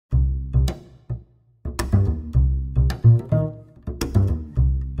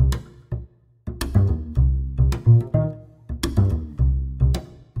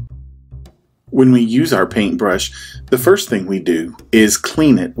When we use our paintbrush, the first thing we do is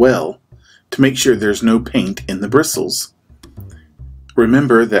clean it well to make sure there's no paint in the bristles.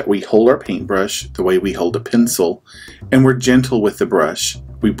 Remember that we hold our paintbrush the way we hold a pencil, and we're gentle with the brush.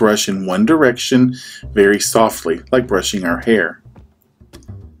 We brush in one direction very softly, like brushing our hair.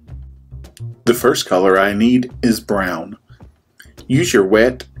 The first color I need is brown. Use your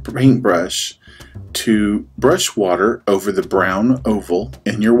wet paintbrush to brush water over the brown oval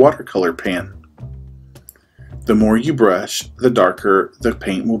in your watercolor pan. The more you brush, the darker the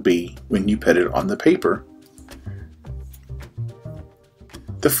paint will be when you put it on the paper.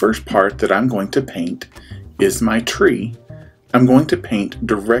 The first part that I'm going to paint is my tree. I'm going to paint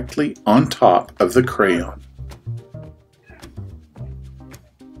directly on top of the crayon.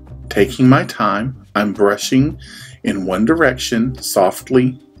 Taking my time, I'm brushing in one direction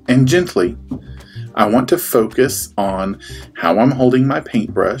softly and gently. I want to focus on how I'm holding my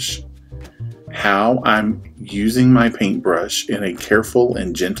paintbrush, how I'm using my paintbrush in a careful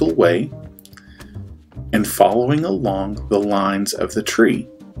and gentle way, and following along the lines of the tree.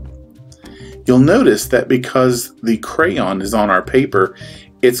 You'll notice that because the crayon is on our paper,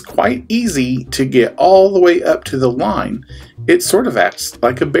 it's quite easy to get all the way up to the line. It sort of acts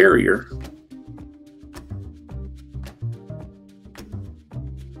like a barrier.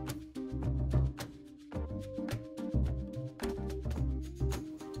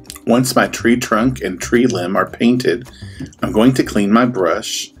 Once my tree trunk and tree limb are painted, I'm going to clean my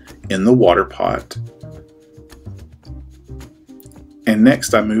brush in the water pot. And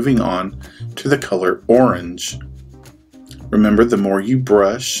next I'm moving on to the color orange. Remember, the more you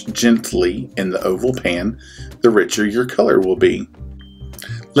brush gently in the oval pan, the richer your color will be.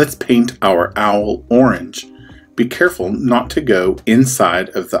 Let's paint our owl orange. Be careful not to go inside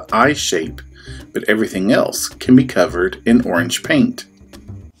of the eye shape, but everything else can be covered in orange paint.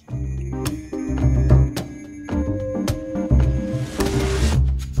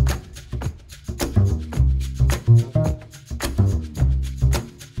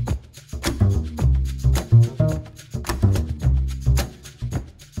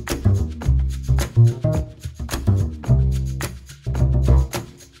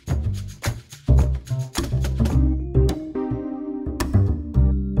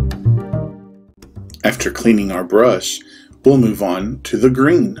 After cleaning our brush, we'll move on to the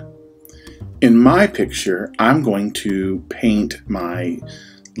green. In my picture, I'm going to paint my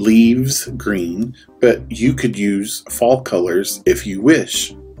leaves green, but you could use fall colors if you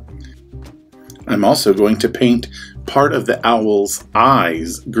wish. I'm also going to paint part of the owl's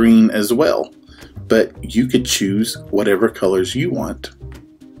eyes green as well, but you could choose whatever colors you want.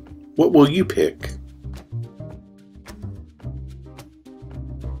 What will you pick?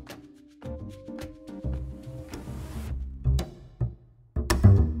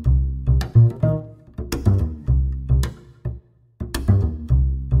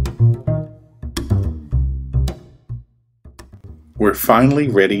 We're finally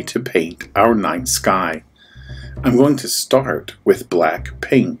ready to paint our night sky. I'm going to start with black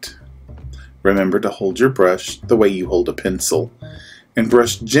paint. Remember to hold your brush the way you hold a pencil and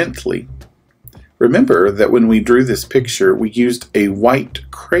brush gently. Remember that when we drew this picture, we used a white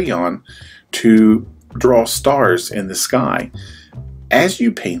crayon to draw stars in the sky. As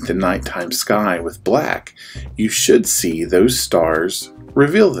you paint the nighttime sky with black, you should see those stars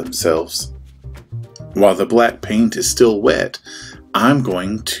reveal themselves. While the black paint is still wet, I'm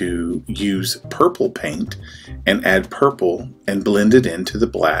going to use purple paint and add purple and blend it into the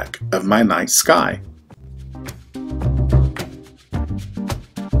black of my night sky.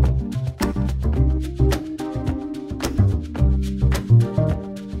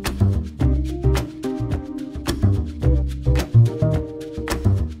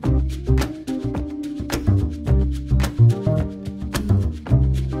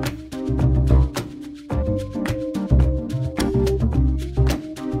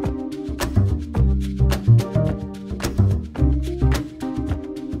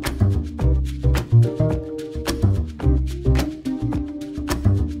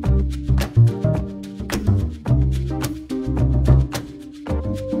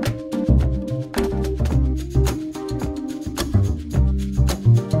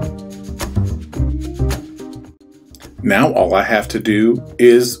 Now all I have to do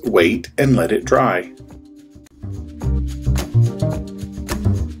is wait and let it dry.